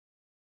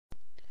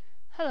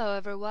Hello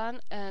everyone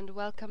and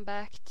welcome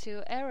back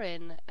to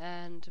Erin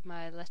and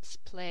my Let's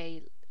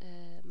Play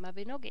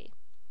Mabinogi.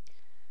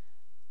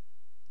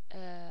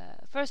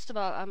 First of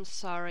all, I'm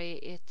sorry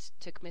it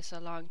took me so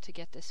long to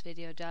get this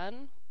video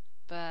done,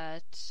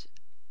 but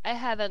I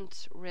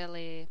haven't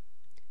really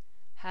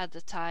had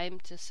the time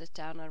to sit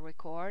down and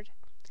record.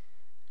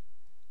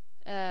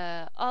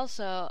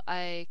 Also,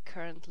 I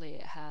currently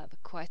have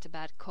quite a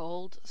bad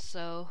cold,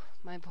 so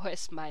my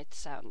voice might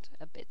sound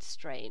a bit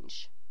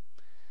strange.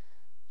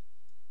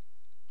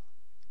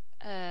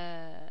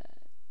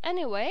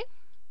 Anyway,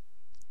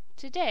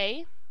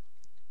 today,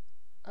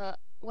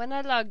 when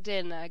I logged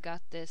in, I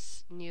got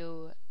this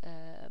new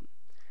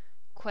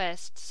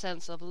quest,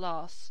 Sense of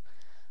Loss.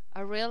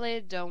 I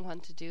really don't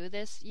want to do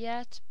this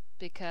yet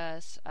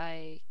because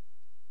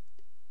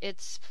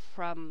it's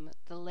from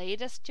the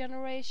latest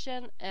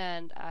generation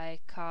and I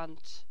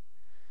can't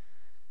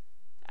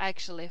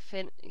actually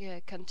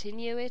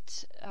continue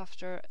it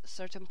after a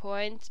certain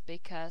point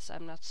because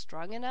I'm not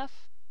strong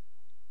enough.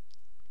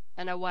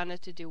 And I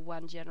wanted to do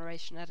one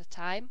generation at a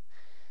time,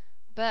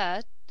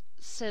 but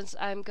since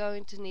I'm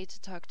going to need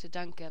to talk to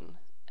Duncan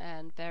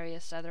and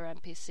various other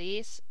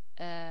NPCs,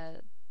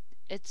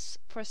 it's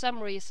for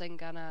some reason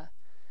gonna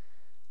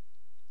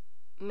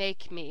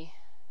make me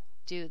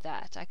do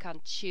that. I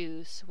can't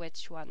choose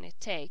which one it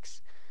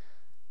takes.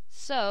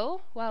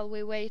 So while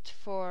we wait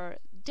for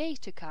day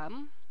to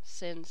come,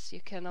 since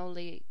you can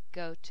only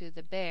go to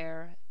the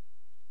bear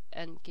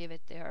and give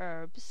it the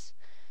herbs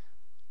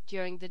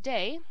during the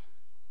day,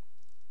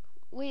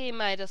 we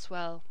might as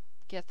well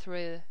get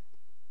through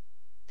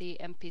the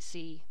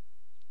NPC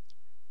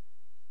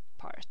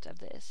part of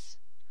this.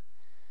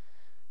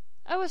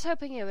 I was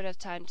hoping you would have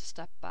time to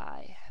stop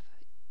by.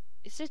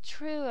 Is it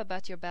true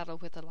about your battle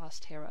with the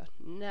lost hero?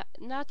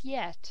 Not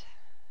yet.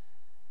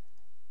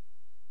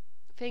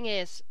 Thing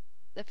is,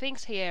 the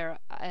things here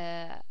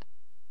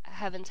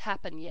haven't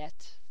happened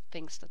yet,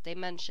 things that they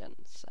mention,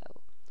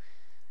 so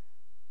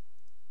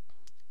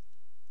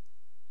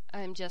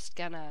I'm just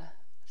gonna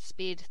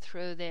speed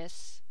through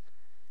this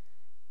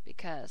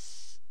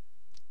because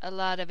a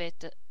lot of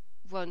it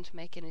won't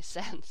make any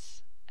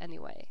sense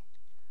anyway.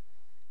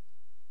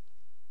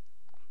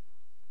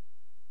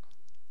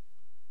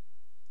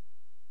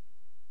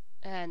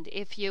 And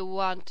if you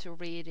want to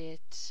read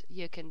it,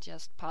 you can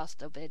just pause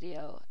the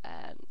video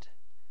and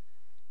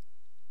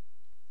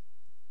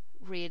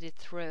read it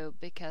through,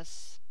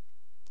 because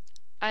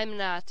I'm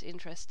not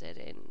interested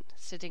in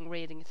sitting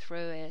reading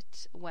through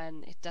it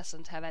when it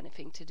doesn't have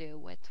anything to do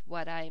with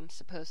what I'm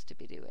supposed to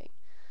be doing.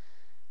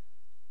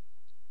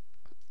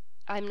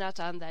 I'm not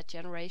on that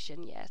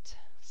generation yet,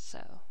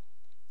 so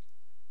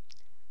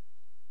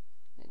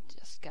I'm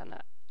just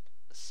gonna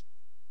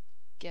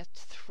get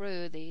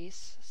through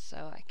these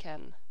so I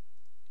can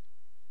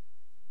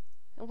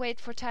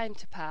wait for time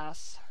to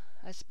pass,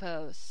 I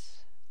suppose.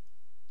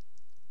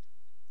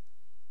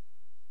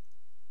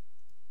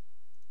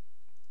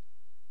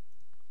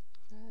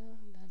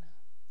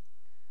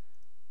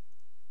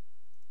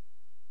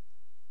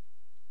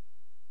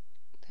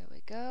 There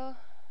we go.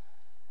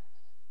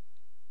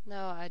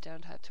 No, I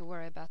don't have to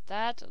worry about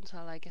that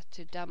until I get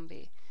to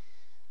Dumby.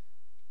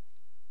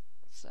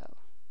 So,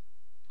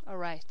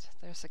 alright,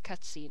 there's a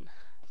cutscene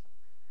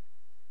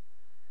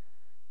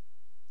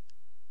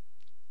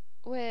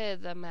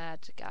with a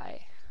mad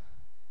guy.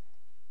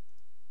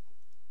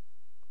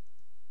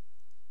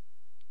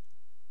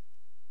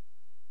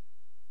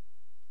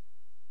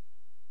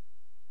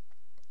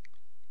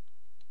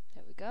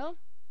 There we go.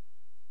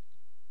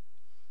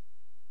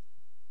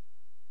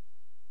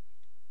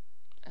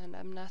 And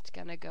I'm not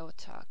gonna go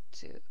talk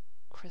to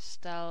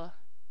Crystal.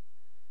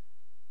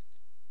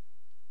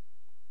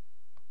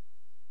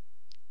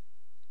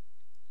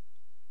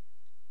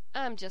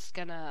 I'm just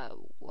gonna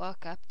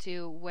walk up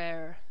to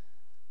where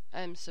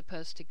I'm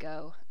supposed to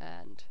go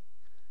and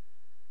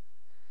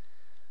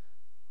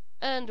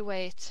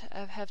wait.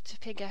 I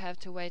think I have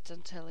to wait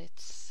until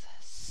it's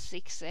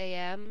 6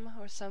 AM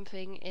or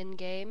something in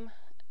game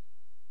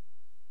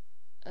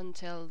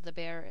until the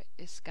bear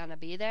is gonna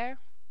be there.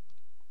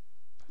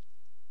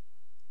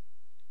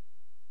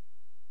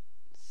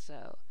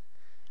 So,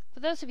 for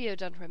those of you who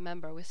don't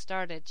remember, we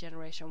started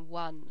Generation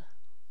 1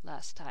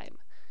 last time.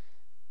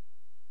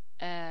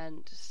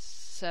 And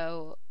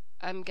so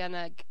I'm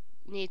gonna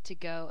need to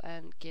go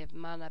and give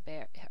mana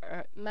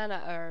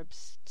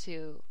herbs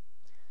to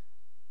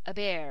a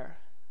bear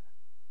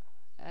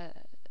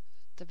at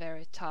the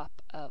very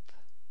top of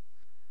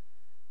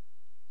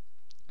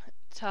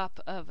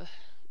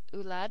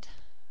Ulad,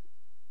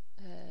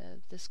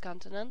 this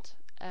continent,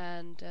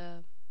 and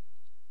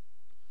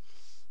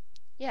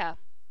yeah,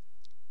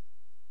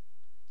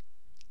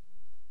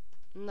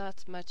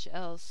 not much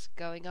else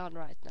going on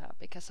right now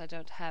because I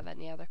don't have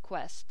any other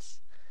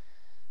quests.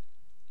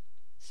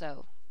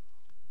 So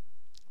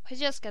we're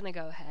just gonna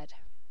go ahead.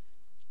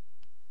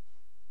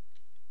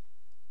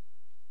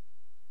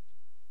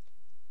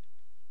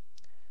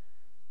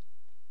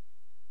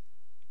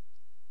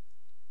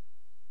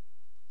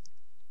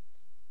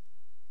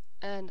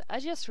 And I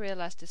just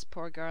realized this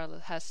poor girl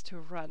has to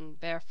run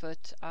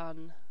barefoot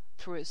on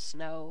through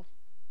snow,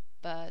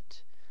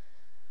 but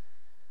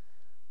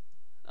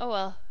oh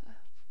well,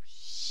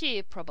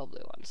 she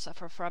probably won't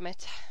suffer from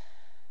it.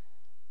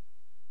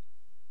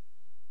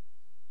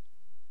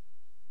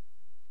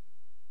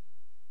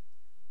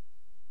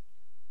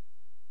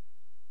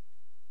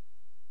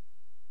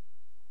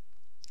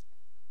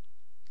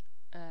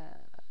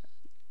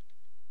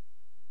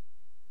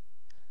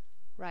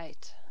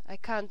 Right, I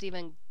can't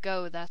even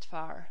go that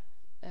far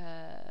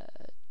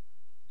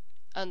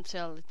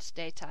until it's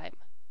daytime.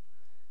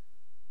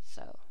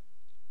 So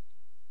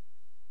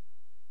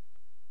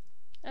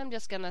I'm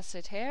just gonna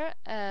sit here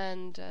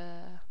and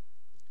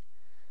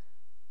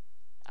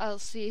I'll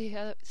see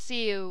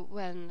you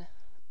when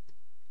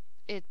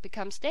it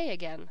becomes day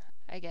again,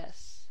 I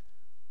guess.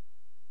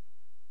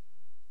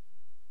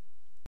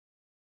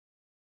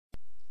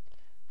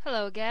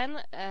 Hello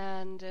again,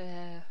 and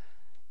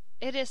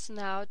it is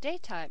now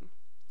daytime,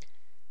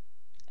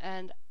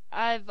 and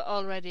I've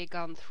already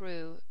gone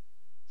through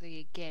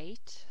the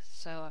gate,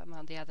 so I'm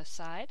on the other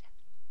side.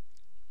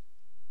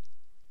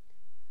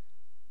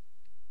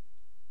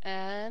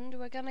 And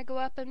we're gonna go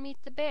up and meet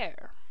the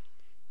bear.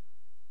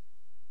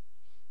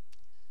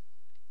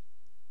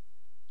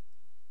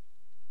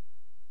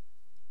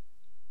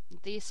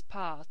 These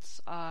paths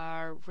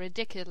are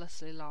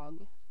ridiculously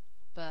long,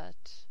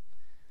 but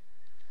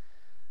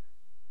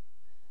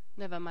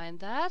never mind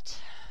that.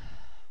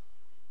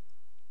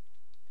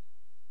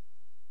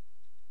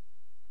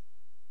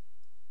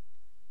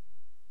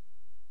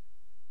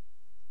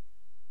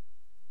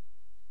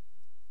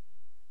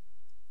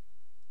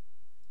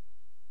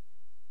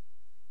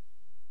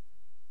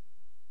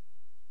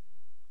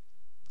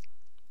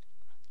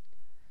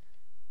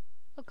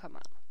 Oh, come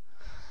on.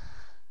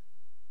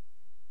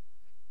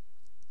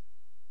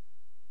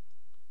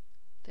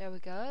 There we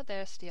go,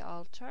 there's the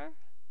altar.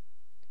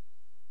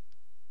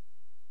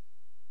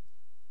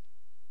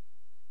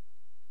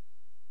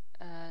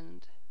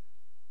 And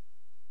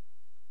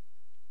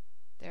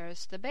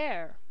there's the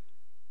bear.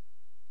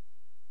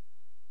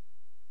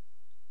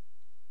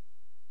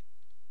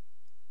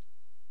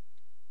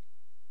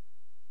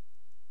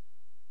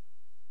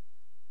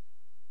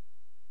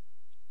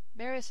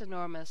 Bear is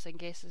enormous and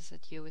gazes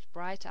at you with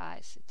bright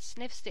eyes. It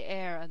sniffs the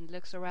air and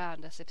looks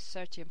around as if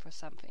searching for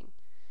something.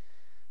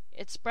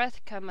 Its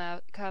breath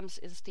comes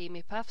in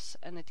steamy puffs,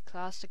 and it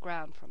claws the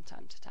ground from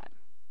time to time.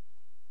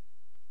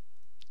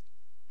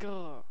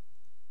 Grrr.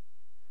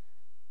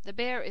 The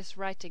bear is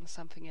writing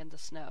something in the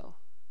snow.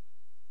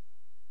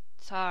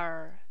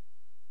 Tarlac.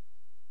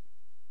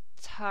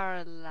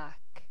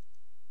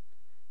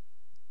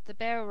 The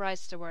bear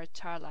writes the word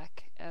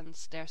Tarlac and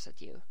stares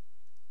at you.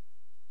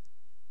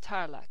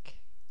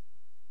 Tarlac.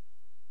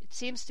 It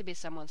seems to be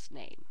someone's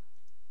name.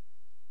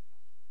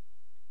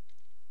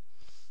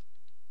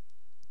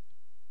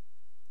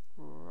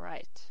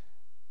 Right.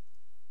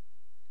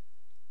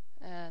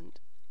 And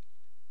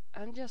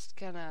I'm just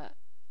gonna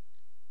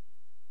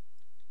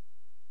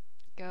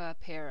go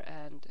up here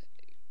and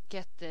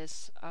get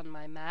this on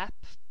my map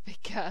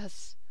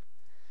because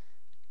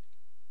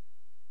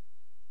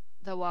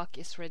the walk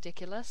is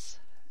ridiculous,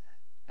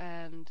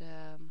 and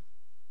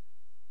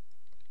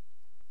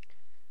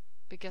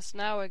because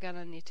now we're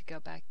gonna need to go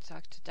back to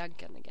talk to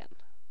Duncan again.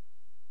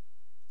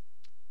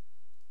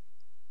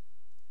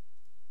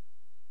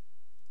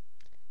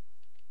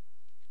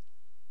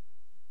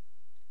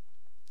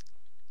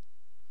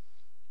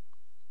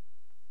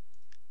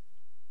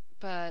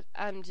 But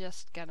I'm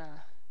just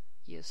gonna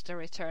use the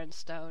return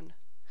stone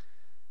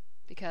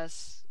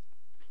because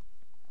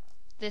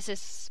this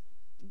is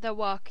the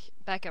walk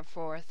back and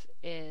forth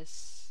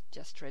is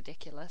just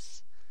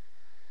ridiculous.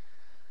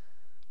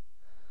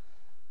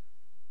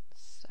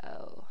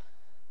 So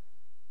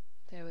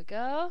there we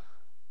go.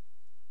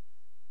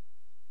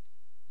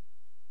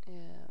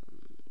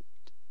 And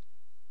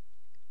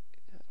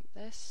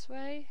this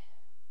way.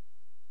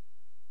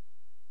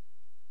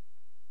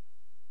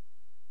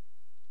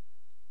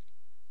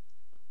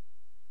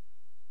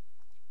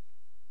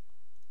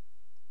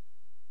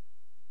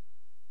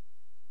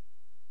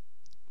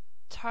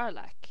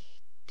 Tarlac.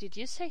 Did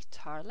you say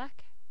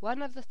Tarlac?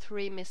 One of the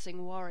 3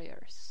 missing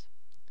warriors.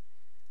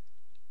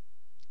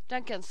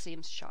 Duncan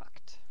seems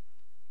shocked.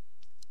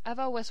 I've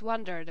always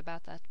wondered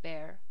about that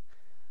bear.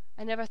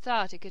 I never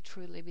thought it could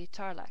truly be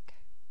Tarlac.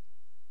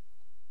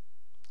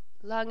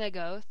 Long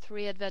ago,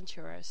 3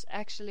 adventurers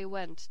actually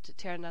went to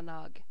Tir na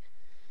Nog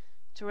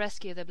to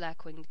rescue the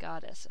black-winged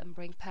goddess and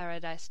bring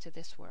paradise to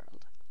this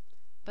world,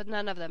 but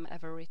none of them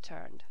ever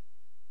returned.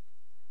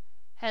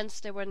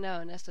 Hence they were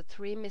known as the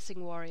 3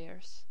 missing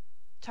warriors.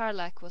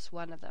 Tarlac was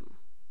one of them.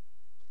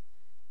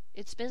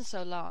 It's been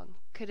so long,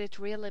 could it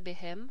really be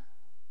him?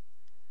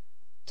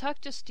 Talk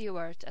to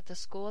Stuart at the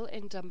school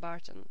in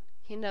Dumbarton.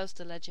 He knows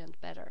the legend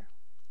better.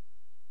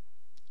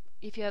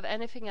 If you have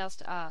anything else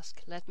to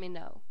ask, let me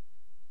know.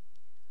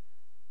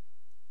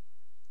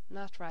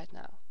 Not right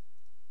now.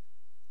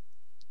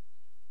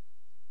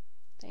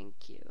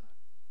 Thank you.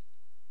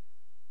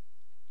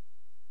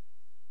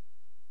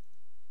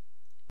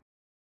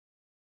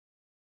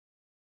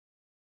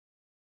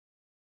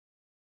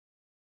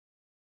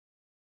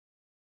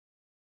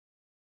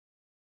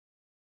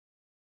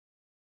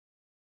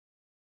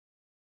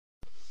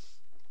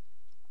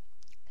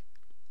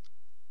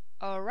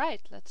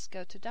 Alright, let's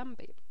go to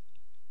Dumby.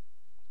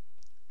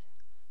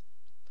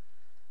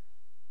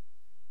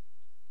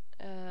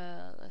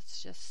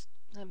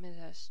 Let me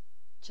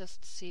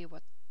just see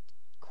what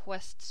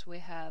quests we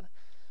have.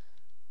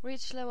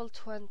 Reach level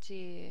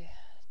 20,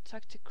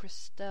 talk to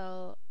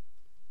Christelle,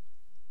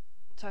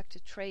 talk to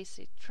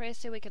Tracy.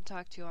 Tracy we can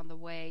talk to on the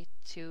way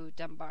to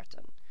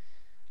Dumbarton.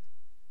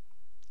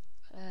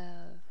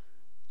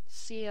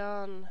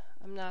 Sion,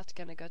 I'm not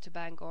gonna go to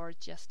Bangor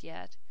just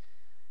yet.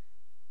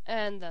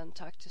 And then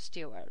talk to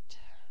Stuart.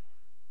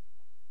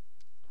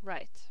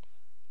 Right.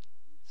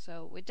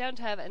 So we don't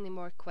have any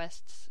more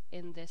quests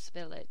in this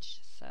village,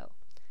 so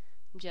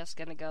I'm just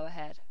gonna go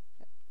ahead.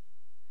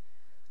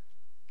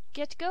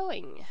 Get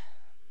going!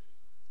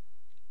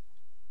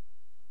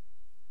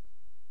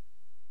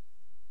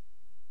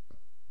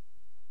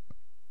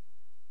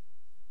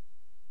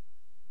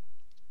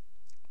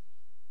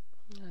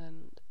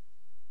 And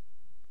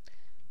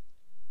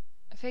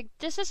I think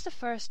this is the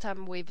first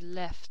time we've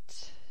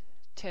left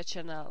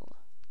Tirchanel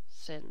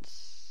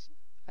since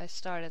I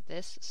started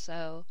this,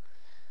 so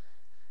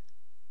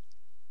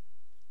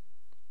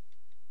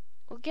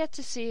we'll get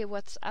to see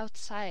what's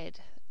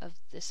outside of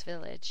this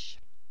village.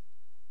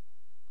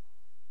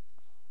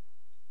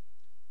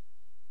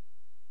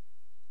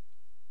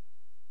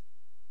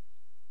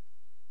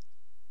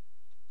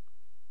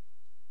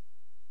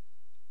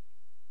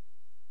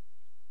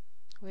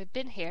 We've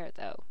been here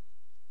though.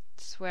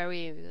 It's where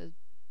we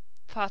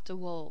fought the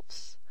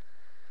wolves.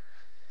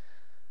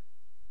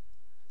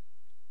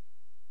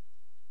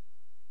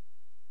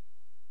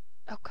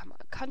 Oh, come on.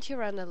 Can't you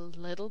run a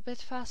little bit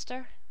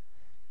faster?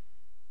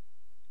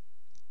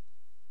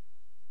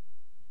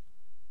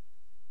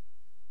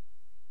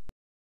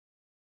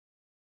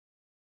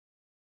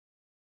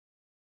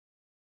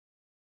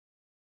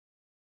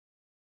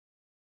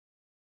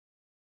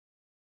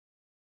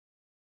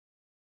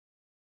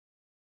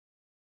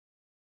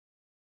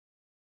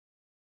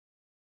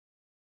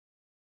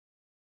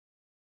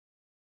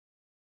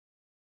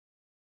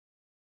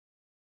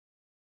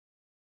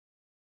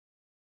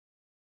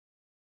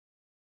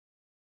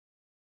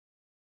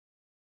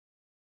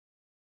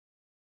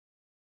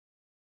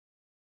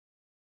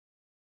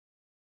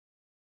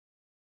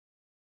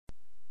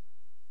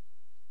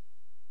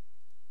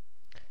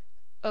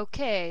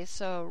 Okay,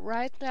 so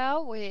right now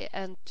we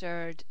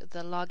entered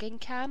the logging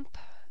camp,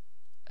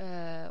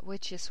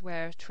 which is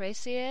where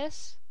Tracy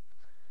is,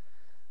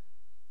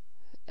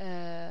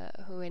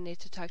 who we need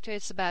to talk to.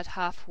 It's about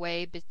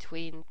halfway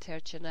between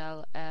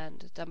Tirchanel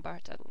and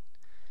Dumbarton.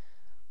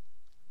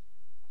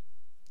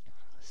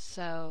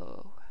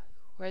 So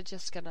we're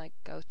just gonna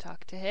go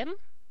talk to him.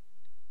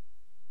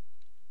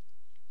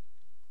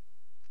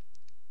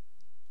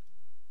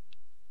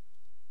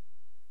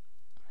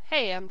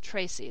 Hey, I'm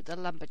Tracy, the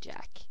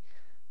lumberjack.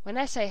 When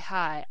I say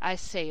hi, I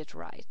say it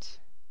right.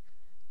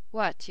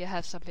 What, you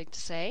have something to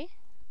say?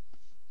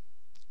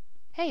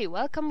 Hey,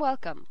 welcome,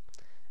 welcome.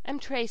 I'm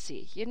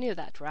Tracy, you knew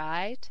that,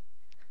 right?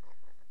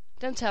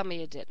 Don't tell me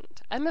you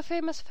didn't. I'm a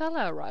famous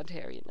fella around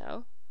here, you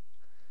know.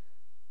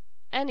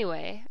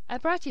 Anyway, I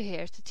brought you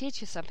here to teach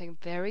you something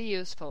very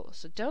useful,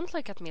 so don't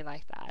look at me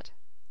like that.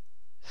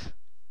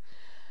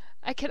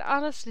 I can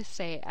honestly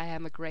say I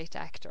am a great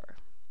actor.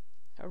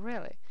 Oh,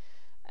 really?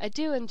 I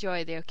do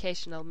enjoy the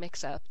occasional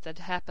mix-up that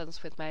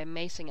happens with my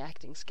amazing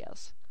acting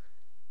skills.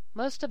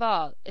 Most of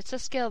all, it's a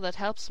skill that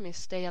helps me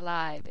stay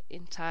alive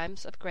in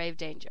times of grave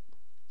danger.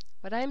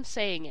 What I am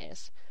saying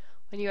is,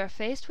 when you are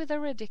faced with a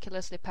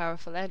ridiculously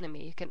powerful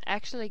enemy, you can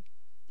actually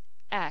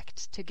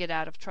act to get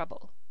out of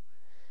trouble.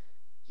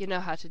 You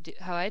know how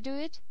I do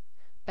it?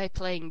 By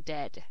playing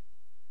dead.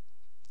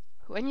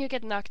 When you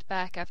get knocked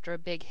back after a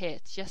big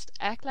hit, just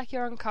act like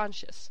you're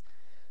unconscious.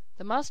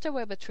 The monster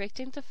will be tricked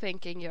into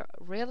thinking you're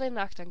really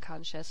knocked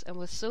unconscious and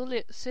will soon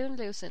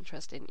lose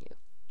interest in you.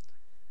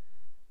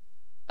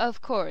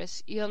 Of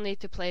course, you'll need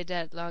to play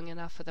dead long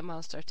enough for the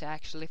monster to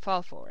actually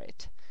fall for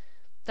it.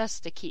 That's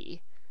the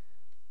key.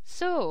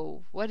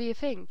 So, what do you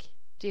think?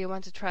 Do you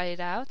want to try it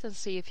out and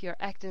see if your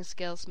acting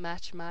skills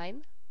match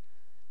mine?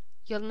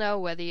 You'll know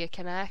whether you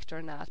can act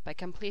or not by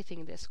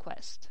completing this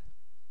quest.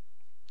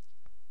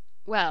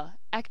 Well,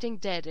 acting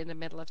dead in the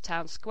middle of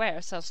town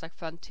square sounds like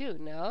fun too,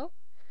 no?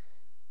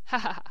 Ha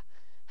ha ha.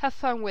 Have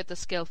fun with the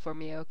skill for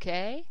me,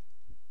 okay?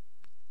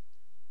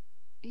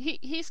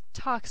 He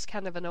talks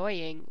kind of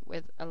annoying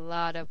with a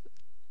lot of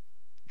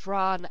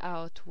drawn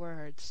out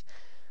words.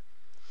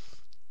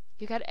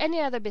 You got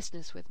any other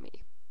business with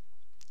me?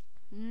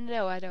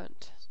 No, I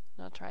don't.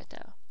 Not right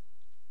now.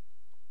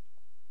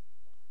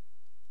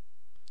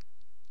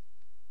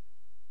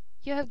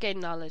 You have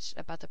gained knowledge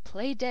about the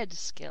play dead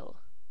skill.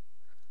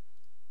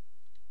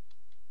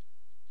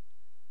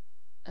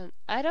 And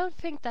I don't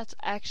think that's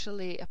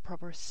actually a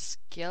proper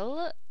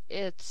skill.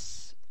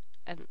 It's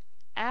an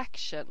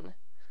action.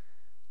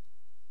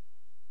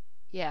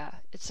 Yeah,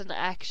 it's an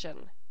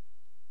action.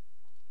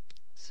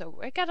 So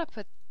we're gonna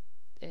put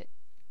it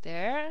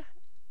there,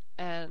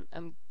 and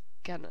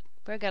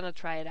we're gonna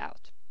try it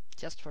out,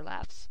 just for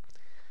laughs.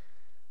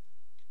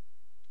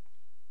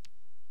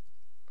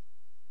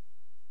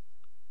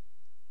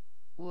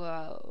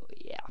 So,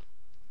 yeah.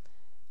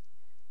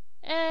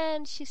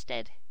 And she's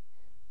dead.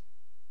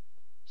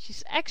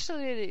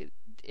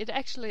 It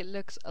actually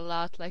looks a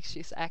lot like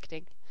she's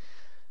acting.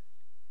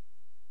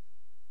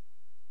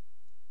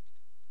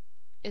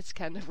 It's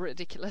kind of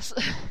ridiculous.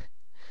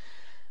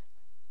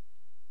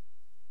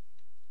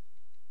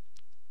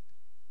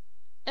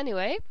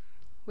 Anyway,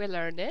 we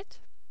learned it.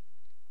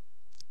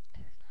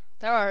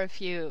 There are a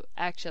few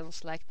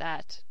actions like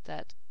that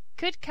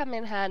could come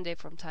in handy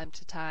from time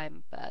to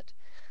time, but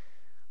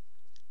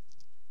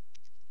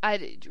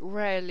I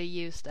rarely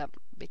use them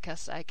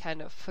because I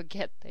kind of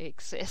forget they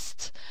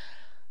exist,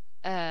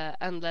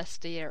 unless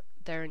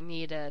they're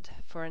needed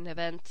for an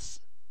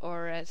event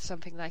or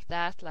something like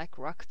that, like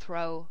rock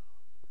throw.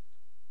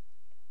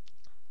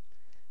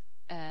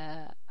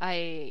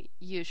 I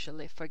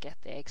usually forget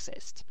they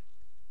exist.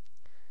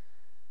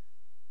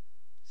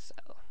 So,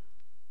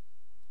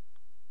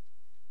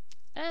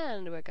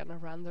 and we're gonna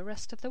run the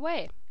rest of the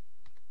way.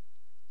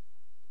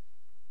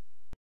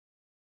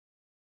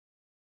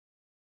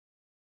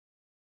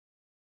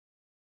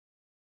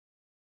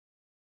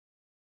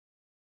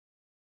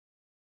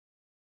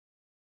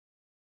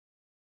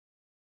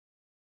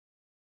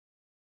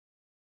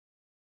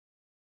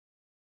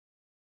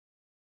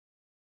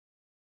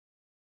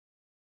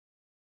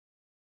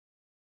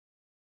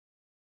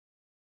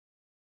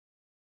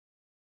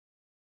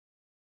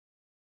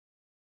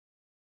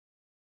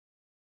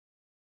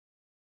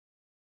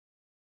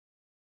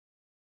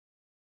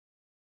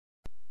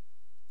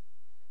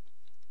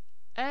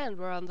 And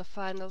we're on the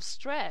final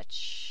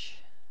stretch.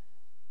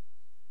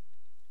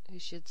 We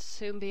should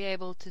soon be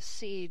able to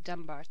see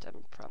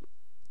Dumbarton from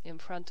in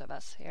front of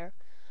us here.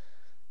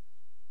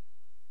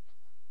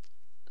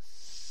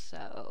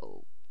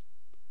 So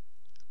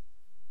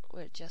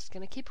we're just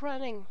gonna keep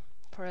running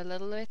for a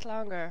little bit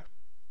longer.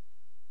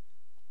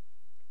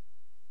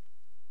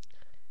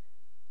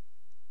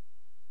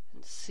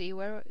 And see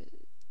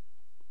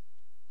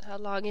how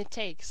long it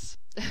takes.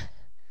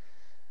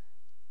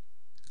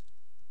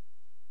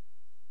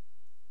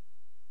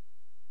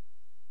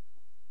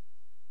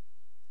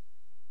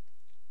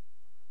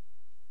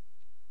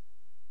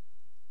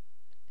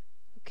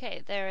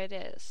 Okay, there it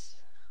is.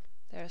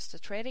 There's the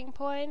trading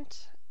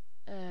point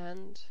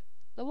and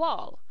the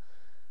wall.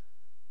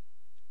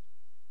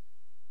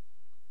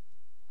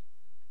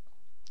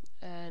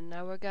 And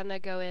now we're gonna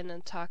go in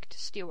and talk to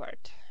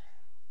Stuart,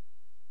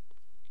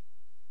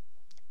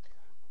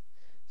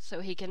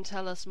 so he can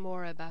tell us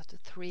more about the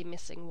 3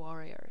 missing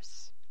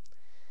warriors.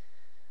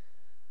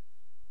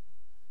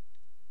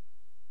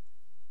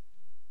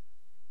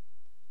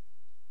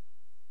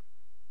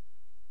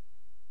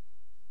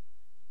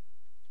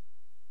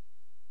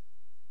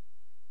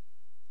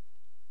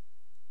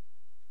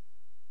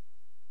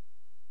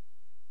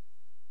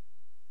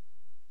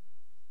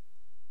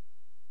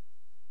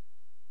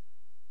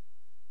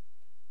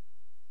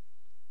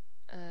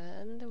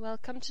 And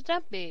welcome to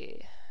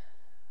Dubby.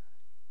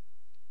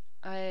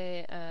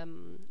 I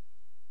am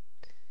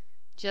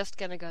just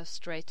gonna go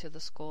straight to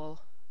the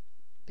school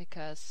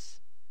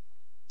because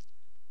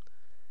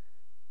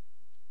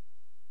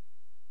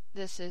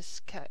this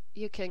is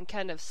you can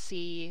kind of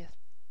see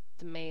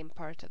the main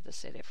part of the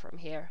city from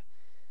here.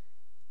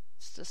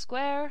 It's the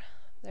square,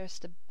 there's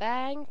the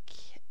bank,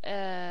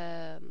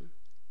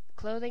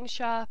 clothing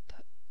shop,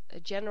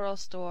 a general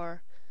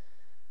store.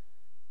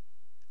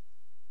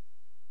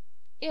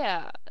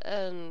 Yeah,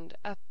 and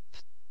up,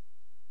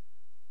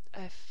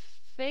 I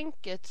think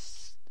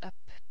it's up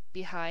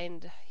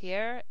behind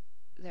here,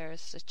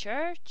 there's a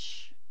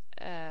church,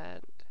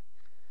 and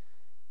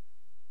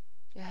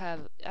you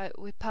have,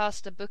 we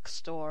passed a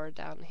bookstore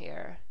down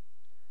here.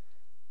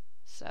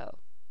 So,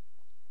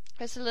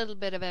 there's a little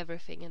bit of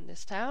everything in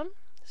this town.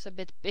 It's a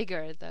bit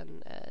bigger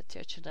than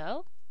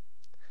Tirchenell.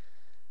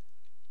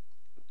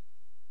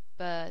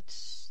 But,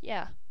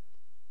 yeah.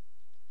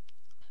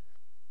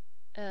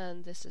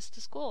 And this is the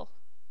school.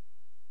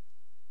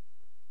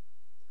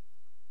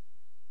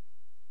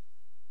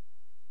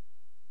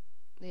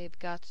 They've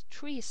got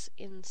trees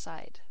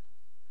inside.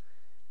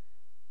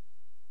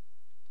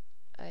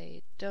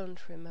 I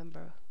don't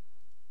remember.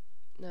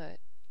 No,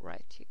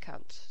 right, you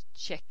can't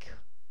check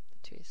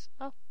the trees.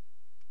 Oh,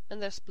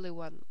 and there's blue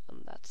one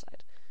on that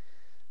side.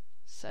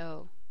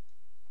 So,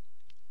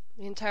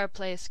 the entire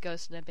place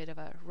goes in a bit of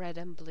a red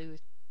and blue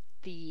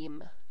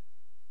theme.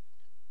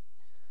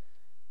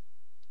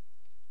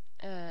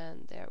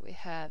 And there we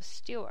have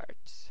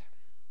Stuart.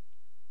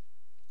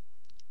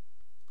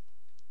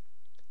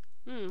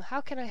 How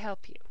can I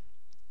help you?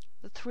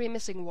 The 3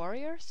 missing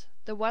warriors?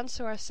 The ones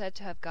who are said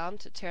to have gone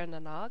to Tir na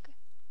Nog?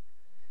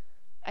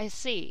 I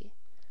see.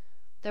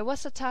 There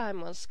was a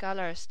time when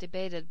scholars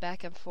debated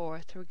back and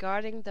forth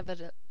regarding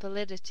the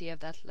validity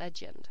of that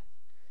legend.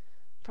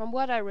 From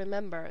what I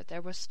remember,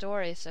 there were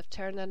stories of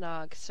Tir na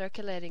Nog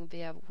circulating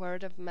via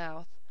word of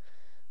mouth,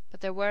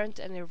 but there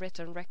weren't any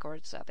written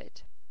records of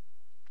it.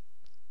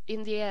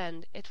 In the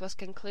end, it was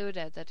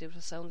concluded that it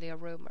was only a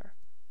rumor.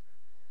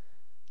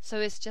 So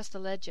it's just a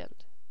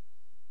legend.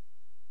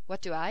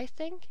 What do I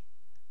think?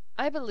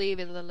 I believe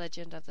in the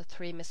legend of the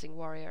three missing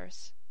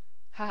warriors.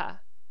 Haha,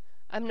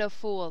 I'm no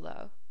fool,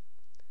 though.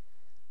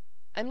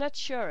 I'm not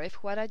sure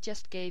if what I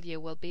just gave you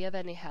will be of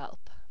any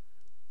help.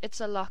 It's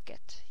a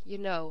locket, you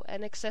know,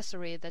 an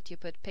accessory that you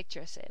put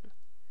pictures in.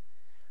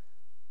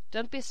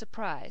 Don't be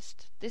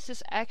surprised. This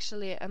is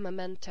actually a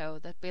memento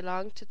that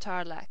belonged to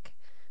Tarlak,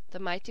 the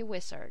mighty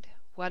wizard,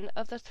 one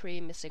of the three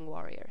missing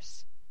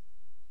warriors.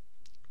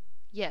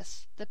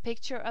 Yes, the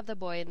picture of the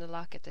boy in the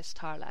locket is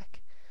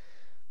Tarlak.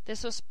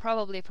 This was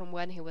probably from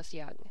when he was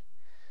young.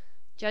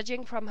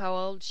 Judging from how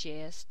old she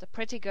is, the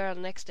pretty girl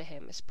next to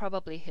him is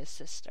probably his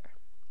sister.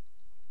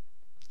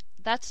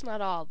 That's not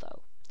all,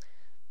 though.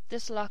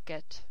 This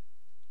locket,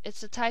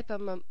 it's a type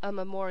of a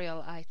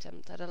memorial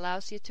item that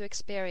allows you to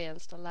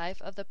experience the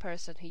life of the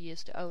person who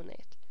used to own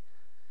it.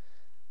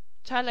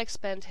 Tarlak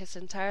spent his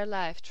entire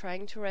life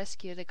trying to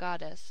rescue the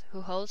goddess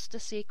who holds the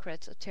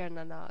secrets of Tir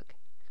na Nog.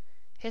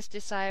 His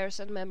desires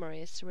and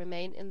memories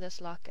remain in this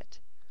locket.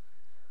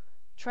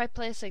 Try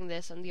placing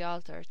this on the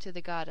altar to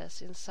the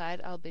goddess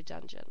inside Albi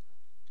Dungeon.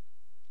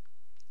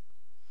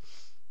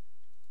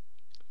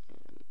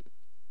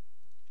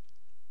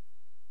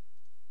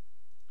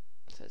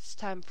 So it's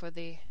time for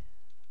the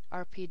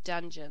RP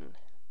dungeon.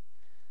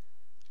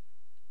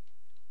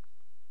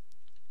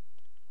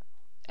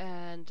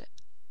 And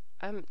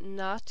I'm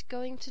not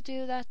going to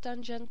do that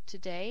dungeon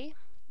today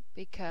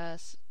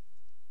because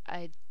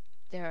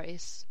there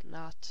is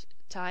not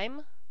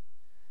time.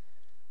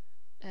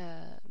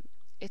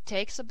 It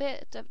takes a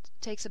bit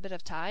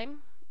of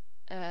time,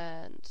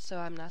 and so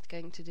I'm not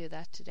going to do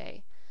that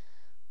today.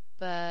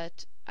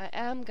 But I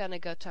am gonna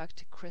go talk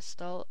to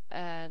Crystal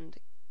and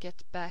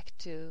get back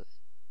to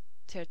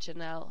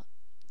Tirchanel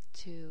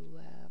to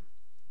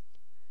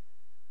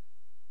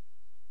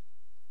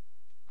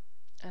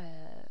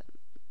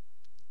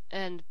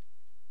and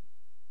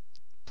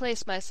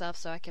place myself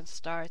so I can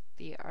start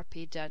the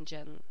RP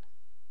dungeon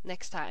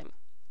next time.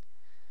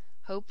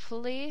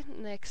 Hopefully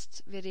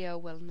next video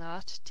will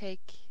not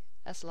take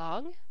as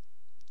long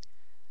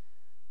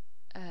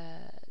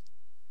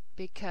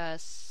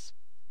because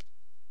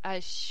I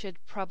should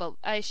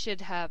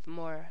have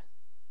more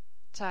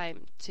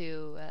time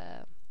to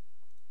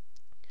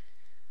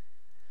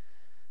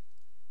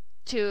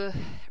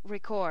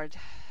record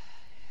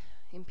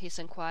in peace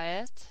and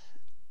quiet,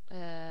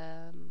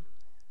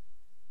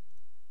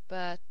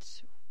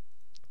 but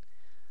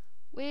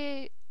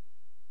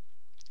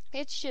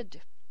it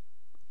should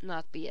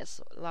not be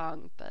as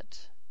long,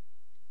 but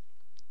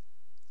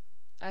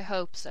I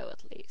hope so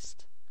at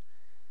least.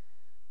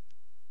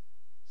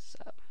 So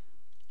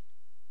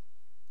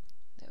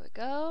there we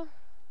go.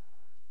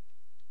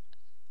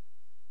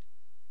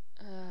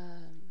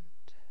 And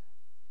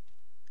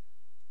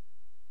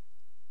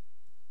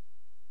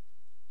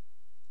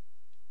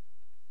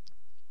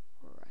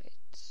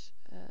right,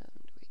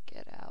 and we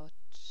get out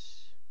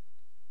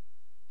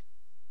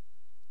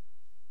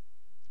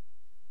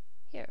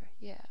here,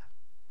 yeah,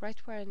 right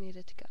where I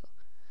needed to go.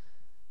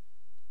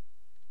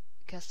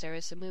 Because there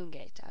is a moon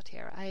gate out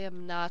here. I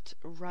am not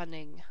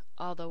running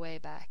all the way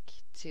back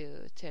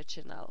to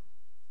Tirchanel.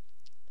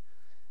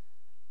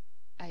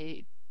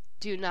 I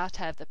do not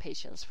have the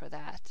patience for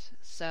that,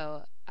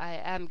 so I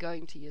am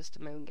going to use the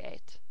moon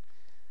gate.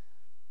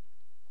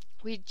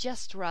 We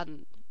just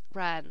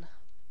ran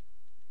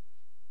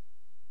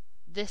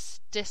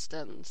this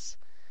distance,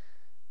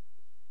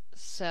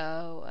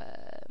 so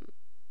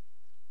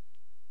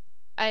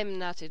I'm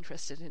not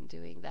interested in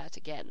doing that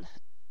again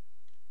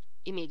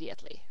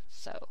immediately.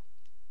 So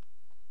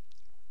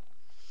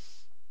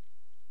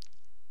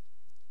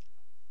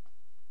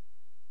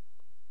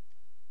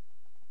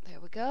there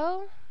we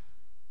go.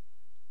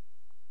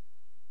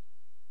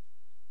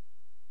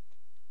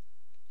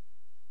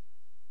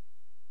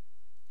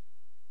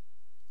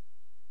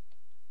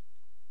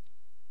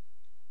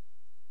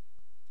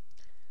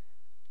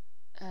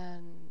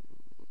 And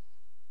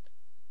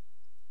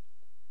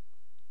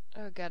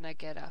we're gonna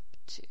get up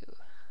to,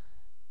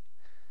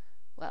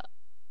 well,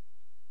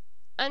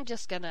 I'm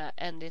just gonna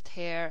end it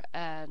here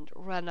and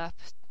run up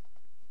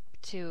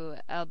to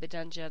Albi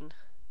Dungeon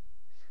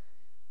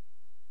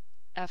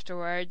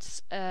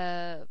afterwards,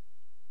 because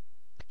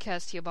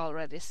you've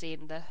already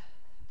seen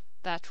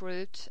that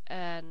route,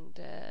 and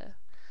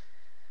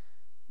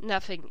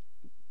nothing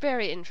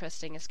very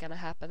interesting is gonna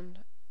happen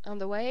on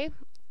the way.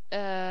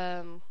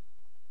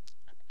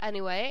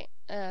 Anyway,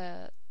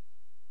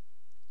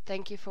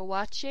 thank you for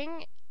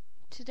watching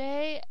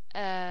today,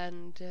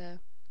 and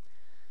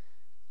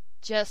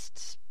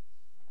just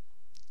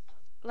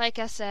like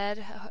I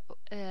said,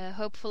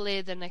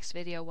 hopefully the next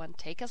video won't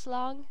take as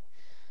long,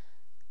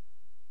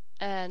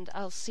 and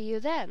I'll see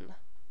you then.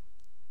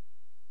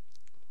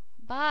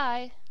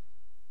 Bye!